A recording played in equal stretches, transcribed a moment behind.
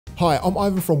Hi, I'm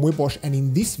Ivan from WebWash, and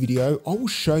in this video, I will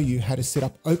show you how to set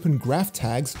up open graph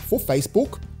tags for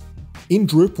Facebook in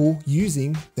Drupal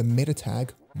using the Metatag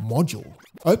module.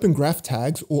 Open graph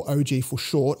tags, or OG for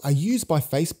short, are used by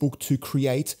Facebook to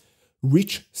create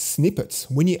rich snippets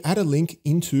when you add a link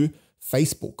into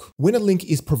Facebook. When a link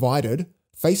is provided,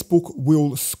 Facebook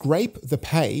will scrape the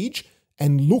page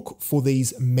and look for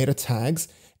these meta tags,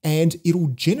 and it'll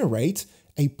generate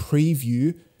a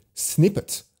preview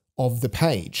snippet of the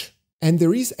page. And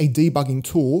there is a debugging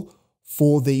tool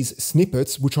for these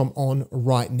snippets, which I'm on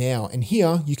right now. And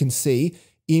here you can see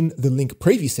in the link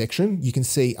preview section, you can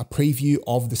see a preview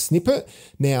of the snippet.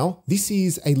 Now, this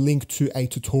is a link to a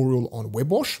tutorial on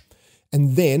WebWash.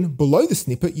 And then below the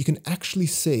snippet, you can actually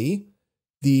see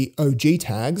the OG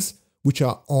tags, which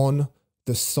are on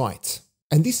the site.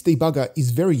 And this debugger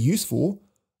is very useful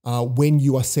when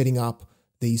you are setting up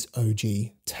these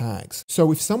OG tags.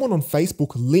 So if someone on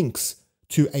Facebook links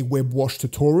to a WebWash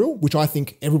tutorial, which I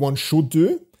think everyone should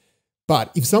do,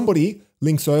 but if somebody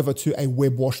links over to a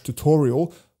WebWash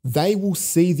tutorial, they will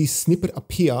see this snippet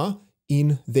appear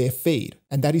in their feed.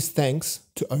 And that is thanks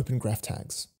to open graph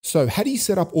tags. So how do you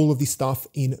set up all of this stuff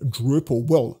in Drupal?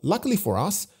 Well, luckily for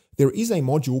us, there is a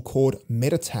module called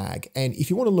Metatag. And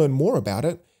if you want to learn more about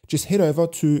it, just head over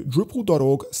to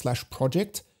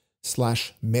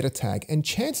drupal.org/project/metatag. And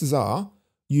chances are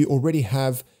you already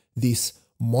have this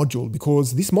module,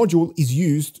 because this module is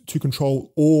used to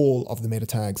control all of the meta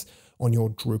tags on your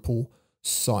Drupal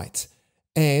site.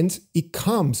 And it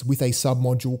comes with a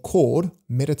submodule called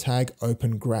Metatag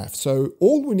Open Graph. So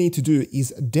all we need to do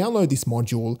is download this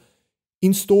module,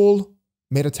 install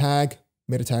Metatag,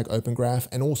 Metatag Open Graph,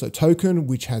 and also Token,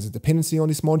 which has a dependency on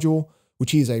this module,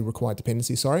 which is a required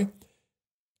dependency, sorry,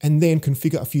 and then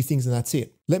configure a few things, and that's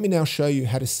it. Let me now show you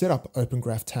how to set up open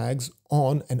graph tags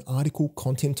on an article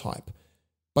content type.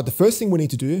 But the first thing we need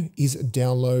to do is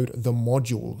download the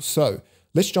module. So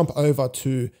let's jump over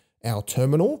to our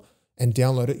terminal and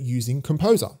download it using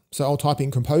Composer. So I'll type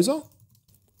in Composer,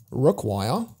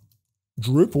 require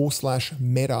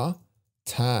Drupal/meta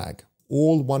tag,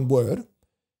 all one word.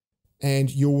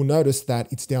 And you'll notice that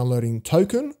it's downloading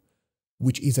Token,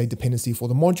 which is a dependency for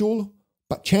the module,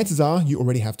 but chances are you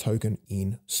already have Token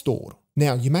installed.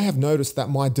 Now, you may have noticed that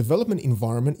my development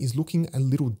environment is looking a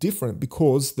little different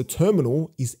because the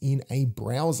terminal is in a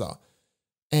browser.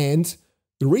 And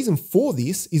the reason for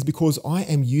this is because I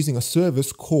am using a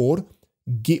service called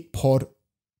gitpod.io.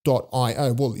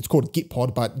 Well, it's called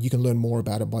Gitpod, but you can learn more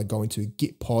about it by going to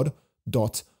gitpod.io.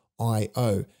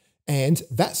 And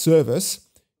that service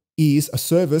is a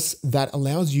service that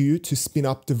allows you to spin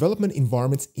up development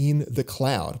environments in the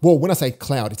cloud. Well, when I say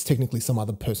cloud, it's technically some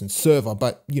other person's server,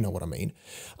 but you know what I mean.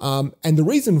 And the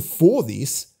reason for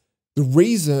this, the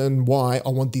reason why I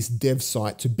want this dev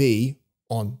site to be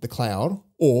on the cloud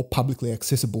or publicly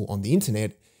accessible on the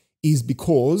internet is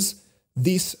because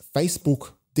this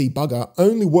Facebook debugger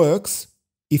only works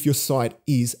if your site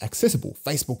is accessible.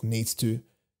 Facebook needs to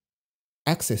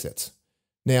access it.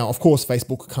 Now, of course,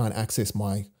 Facebook can't access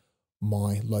my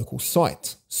local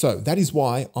site. So that is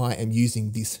why I am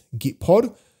using this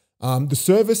Gitpod. The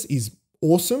service is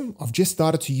awesome. I've just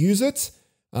started to use it.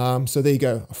 So there you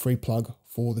go, a free plug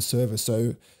for the service.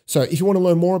 So if you want to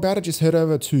learn more about it, just head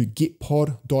over to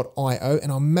gitpod.io,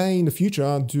 and I may in the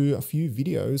future do a few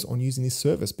videos on using this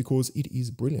service because it is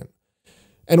brilliant.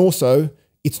 And also,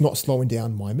 it's not slowing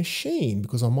down my machine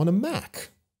because I'm on a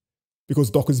Mac. Because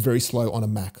Docker's very slow on a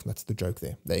Mac. That's the joke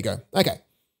there. There you go. Okay.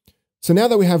 So now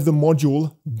that we have the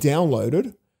module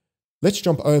downloaded, let's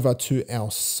jump over to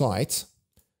our site.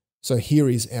 So here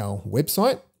is our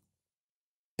website.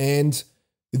 And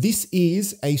this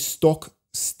is a stock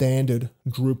standard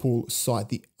Drupal site.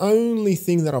 The only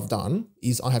thing that I've done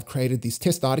is I have created this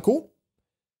test article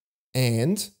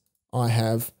and I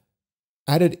have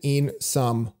added in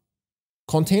some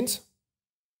content,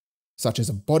 such as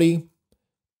a body,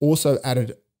 also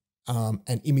added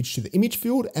an image to the image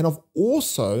field, and I've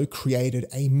also created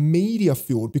a media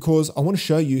field because I want to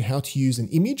show you how to use an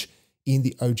image in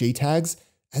the OG tags,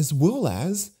 as well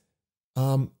as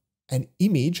an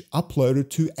image uploaded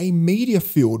to a media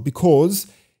field, because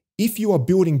if you are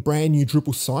building brand new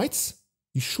Drupal sites,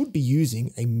 you should be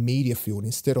using a media field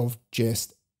instead of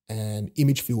just an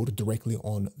image field directly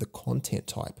on the content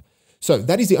type. So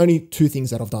that is the only two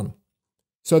things that I've done.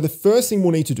 So the first thing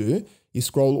we'll need to do is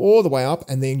scroll all the way up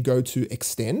and then go to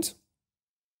extend.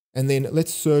 And then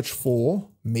let's search for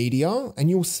media, and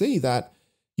you'll see that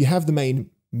you have the main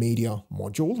media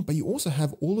module, but you also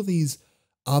have all of these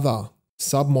other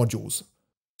sub-modules.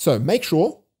 So make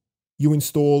sure you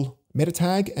install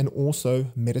Metatag and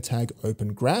also Metatag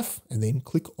Open Graph, and then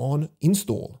click on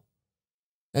install.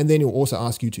 And then it will also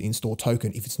ask you to install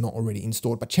token if it's not already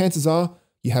installed, but chances are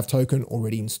you have token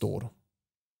already installed.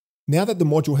 Now that the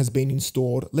module has been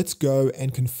installed, let's go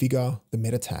and configure the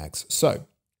meta tags. So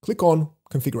click on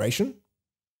configuration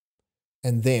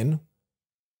and then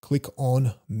click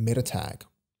on meta tag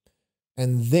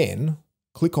and then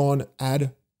click on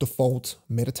add default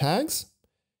meta tags.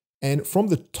 And from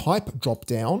the type drop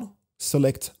down,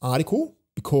 select article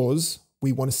because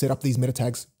we want to set up these meta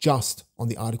tags just on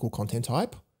the article content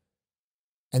type.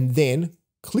 And then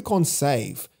click on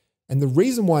save. And the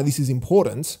reason why this is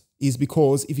important is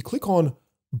because if you click on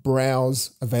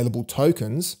browse available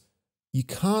tokens, you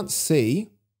can't see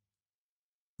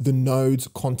the node's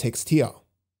context here.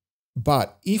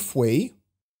 But if we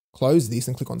close this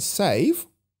and click on save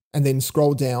and then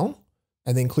scroll down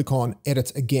and then click on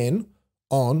edit again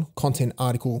on content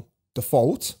article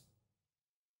default,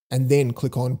 and then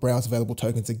click on browse available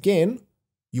tokens again,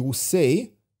 you will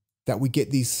see that we get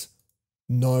this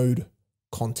node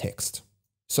context.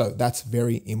 So that's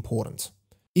very important.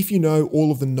 If you know all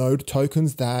of the node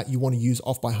tokens that you want to use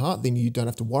off by heart, then you don't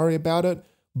have to worry about it,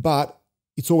 but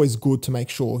it's always good to make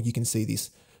sure you can see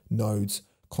this node's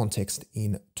context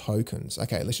in tokens.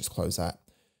 Okay, let's just close that.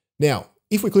 Now,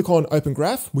 if we click on Open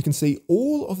Graph, we can see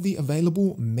all of the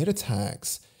available meta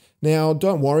tags. Now,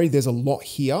 don't worry, there's a lot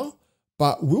here,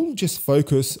 but we'll just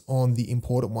focus on the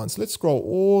important ones. Let's scroll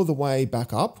all the way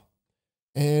back up.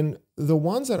 And the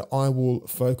ones that I will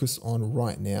focus on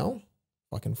right now,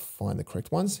 if I can find the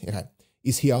correct ones, okay,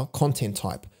 is here content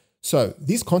type. So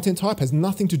this content type has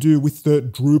nothing to do with the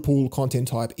Drupal content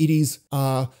type. It is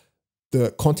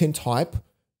the content type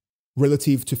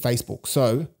relative to Facebook.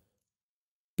 So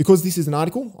because this is an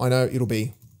article, I know it'll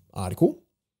be article.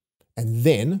 And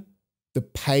then the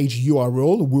page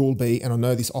URL will be, and I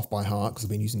know this off by heart because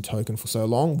I've been using token for so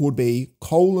long, would be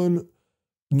node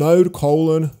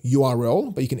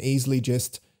URL, but you can easily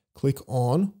just click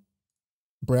on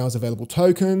browse available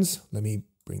tokens. Let me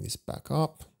bring this back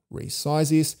up, resize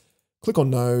this, click on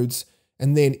nodes.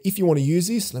 And then if you want to use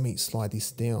this, let me slide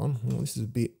this down. Oh, this is a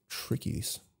bit tricky,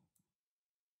 this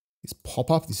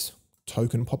pop-up, this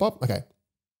token pop-up. Okay,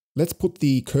 let's put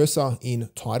the cursor in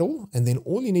title. And then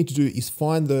all you need to do is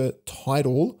find the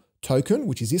title token,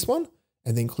 which is this one,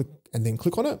 and then click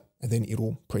on it, and then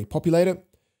it'll pre-populate it.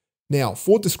 Now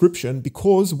for description,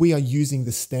 because we are using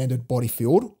the standard body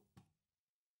field,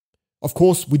 of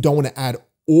course, we don't want to add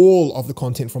all of the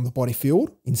content from the body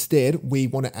field. Instead, we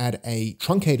want to add a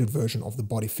truncated version of the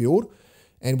body field.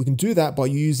 And we can do that by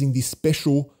using this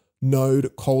special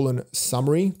node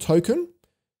summary token,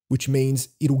 which means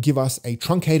it'll give us a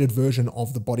truncated version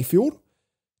of the body field.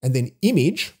 And then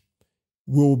image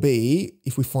will be,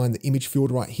 if we find the image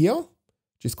field right here,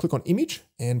 just click on image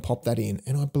and pop that in.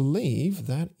 And I believe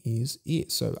that is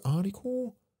it. So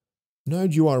article,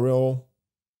 node URL,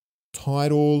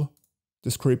 title,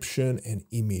 description, and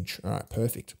image. All right,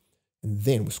 perfect. And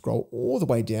then we'll scroll all the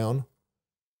way down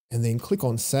and then click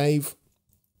on save.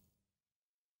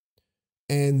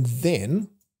 And then,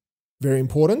 very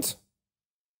important,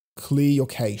 clear your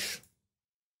cache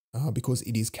because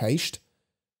it is cached.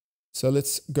 So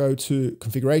let's go to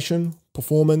configuration,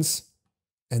 performance,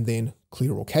 and then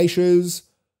clear all caches.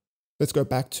 Let's go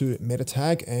back to meta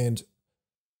tag and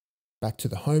back to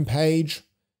the home page.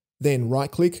 Then right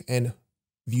click and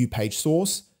view page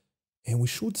source. And we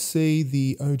should see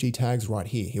the OG tags right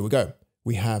here. Here we go.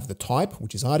 We have the type,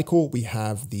 which is article. We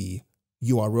have the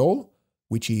URL,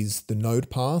 which is the node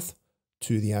path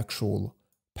to the actual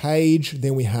page.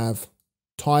 Then we have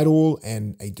title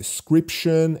and a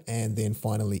description, and then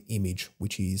finally image,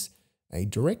 which is a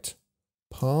direct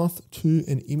path to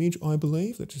an image, I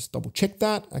believe. Let's just double check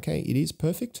that. Okay, it is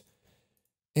perfect.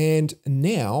 And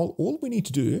now all we need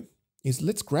to do is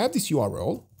let's grab this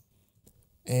URL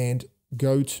and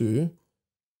go to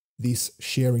this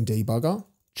sharing debugger,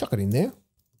 chuck it in there,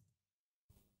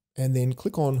 and then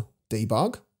click on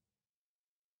debug.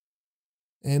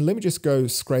 And let me just go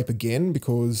scrape again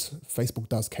because Facebook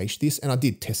does cache this. And I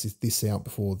did test this out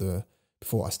before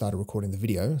I started recording the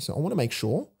video. So I want to make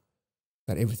sure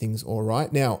that everything's all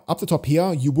right. Now, up the top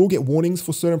here, you will get warnings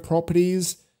for certain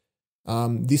properties.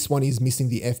 This one is missing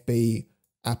the FB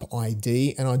app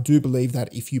ID. And I do believe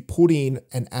that if you put in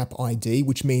an app ID,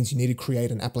 which means you need to create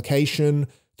an application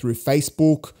through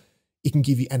Facebook, it can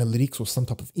give you analytics or some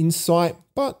type of insight,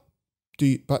 but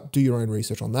do your own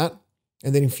research on that.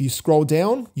 And then if you scroll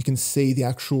down, you can see the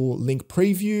actual link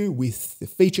preview with the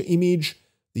feature image,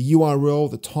 the URL,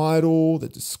 the title, the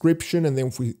description. And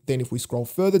then if we scroll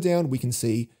further down, we can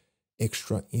see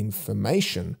extra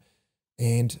information.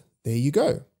 And there you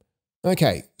go.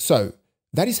 Okay, so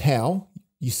that is how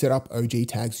you set up OG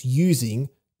tags using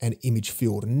an image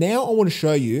field. Now I want to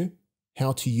show you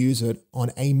how to use it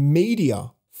on a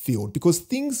media field because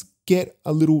things get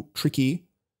a little tricky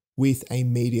with a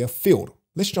media field.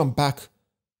 Let's jump back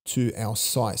to our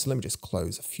site. So let me just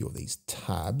close a few of these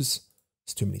tabs.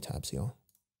 There's too many tabs here.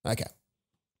 Okay.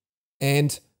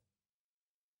 And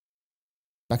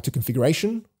back to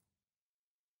configuration,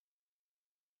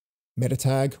 meta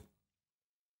tag,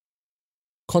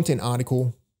 content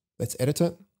article. Let's edit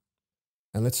it.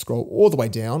 And let's scroll all the way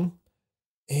down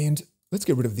and let's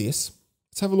get rid of this.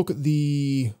 Let's have a look at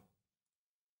the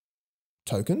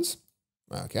tokens.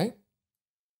 Okay.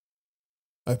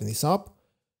 Open this up.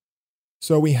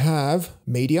 So we have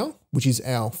media, which is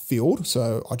our field.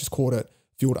 So I just called it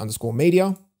field underscore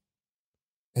media.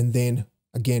 And then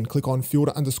again, click on field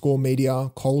underscore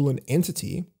media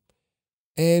 :entity.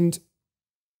 And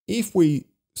if we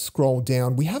scroll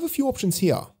down, we have a few options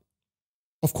here.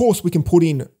 Of course, we can put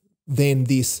in then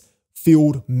this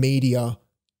field media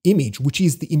image, which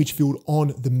is the image field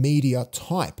on the media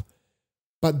type.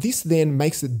 But this then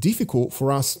makes it difficult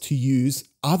for us to use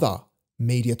other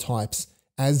media types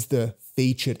as the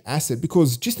featured asset.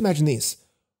 Because just imagine this.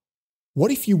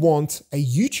 What if you want a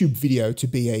YouTube video to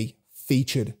be a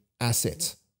featured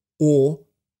asset or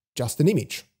just an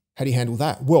image? How do you handle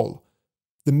that? Well,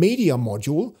 the media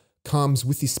module comes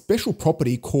with this special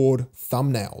property called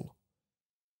thumbnail.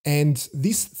 And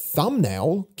this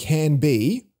thumbnail can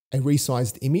be a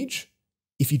resized image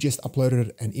if you just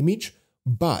uploaded an image.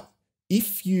 But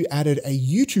if you added a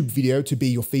YouTube video to be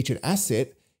your featured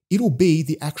asset, it'll be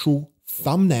the actual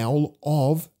thumbnail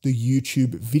of the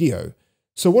YouTube video.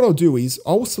 So what I'll do is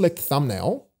I'll select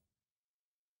thumbnail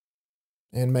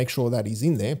and make sure that is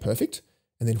in there. Perfect.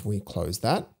 And then if we close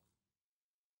that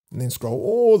and then scroll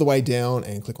all the way down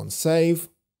and click on save,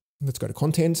 let's go to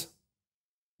content.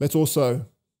 Let's also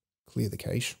clear the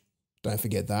cache. Don't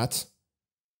forget that.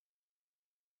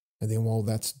 And then while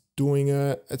that's doing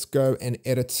it, let's go and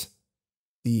edit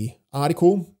the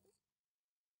article.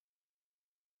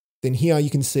 Then here you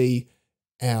can see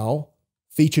our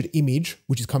featured image,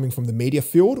 which is coming from the media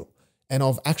field. And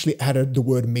I've actually added the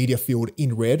word media field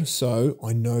in red, so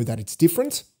I know that it's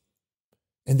different.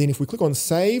 And then if we click on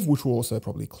save, which will also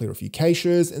probably clear a few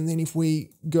caches. And then if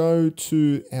we go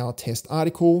to our test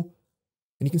article,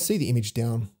 and you can see the image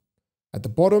down at the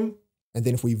bottom. And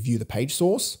then if we view the page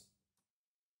source,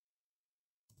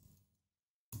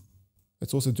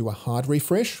 let's also do a hard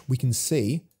refresh. We can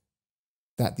see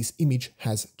that this image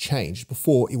has changed.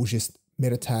 Before it was just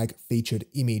meta tag featured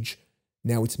image.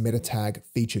 Now it's meta tag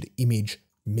featured image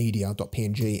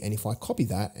media.png. And if I copy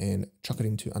that and chuck it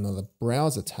into another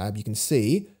browser tab, you can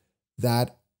see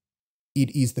that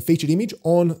it is the featured image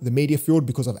on the media field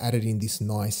because I've added in this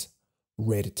nice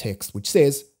red text, which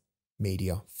says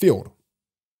media field.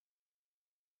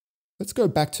 Let's go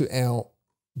back to our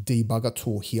debugger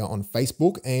tool here on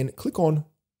Facebook and click on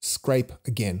scrape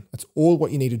again. That's all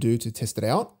what you need to do to test it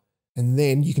out. And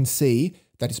then you can see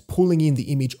that it's pulling in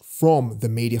the image from the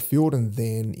media field. And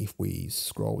then if we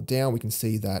scroll down, we can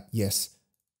see that, yes,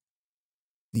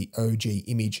 the OG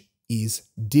image is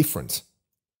different.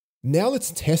 Now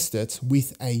let's test it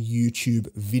with a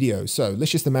YouTube video. So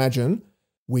let's just imagine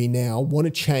we now want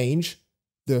to change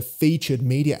the featured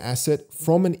media asset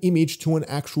from an image to an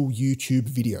actual YouTube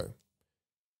video.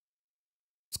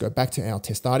 Let's go back to our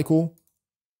test article.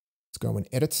 Let's go and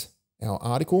edit our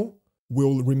article.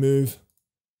 We'll remove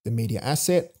the media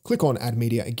asset, click on add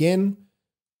media again,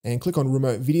 and click on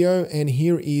remote video. And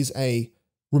here is a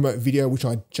remote video which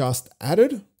I just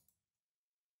added.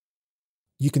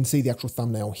 You can see the actual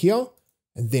thumbnail here,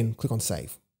 and then click on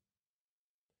save.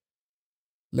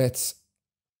 Let's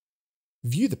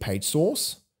view the page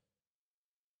source.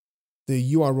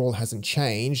 The URL hasn't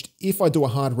changed. If I do a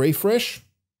hard refresh,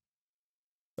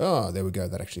 oh, there we go,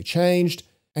 that actually changed.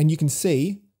 And you can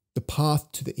see the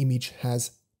path to the image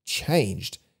has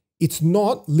changed. It's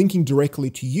not linking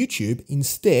directly to YouTube.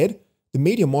 Instead, the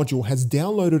media module has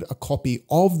downloaded a copy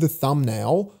of the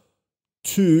thumbnail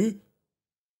to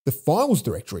the files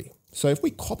directory. So if we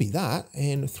copy that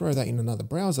and throw that in another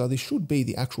browser, this should be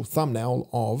the actual thumbnail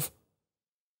of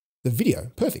the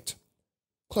video. Perfect.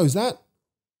 Close that.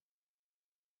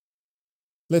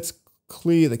 Let's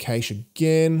clear the cache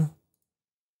again.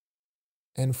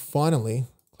 And finally,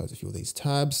 close a few of these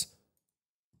tabs.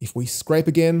 If we scrape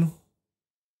again,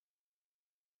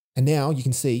 and now you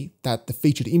can see that the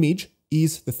featured image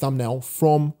is the thumbnail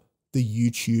from the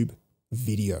YouTube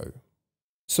video.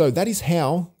 So that is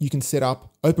how you can set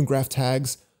up Open Graph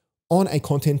tags on a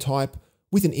content type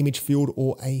with an image field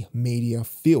or a media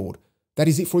field. That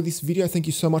is it for this video. Thank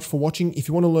you so much for watching. If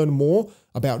you want to learn more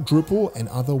about Drupal and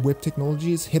other web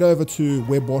technologies, head over to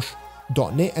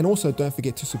webwash.net, and also don't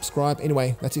forget to subscribe.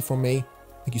 Anyway, that's it from me.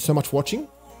 Thank you so much for watching,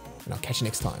 and I'll catch you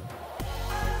next time.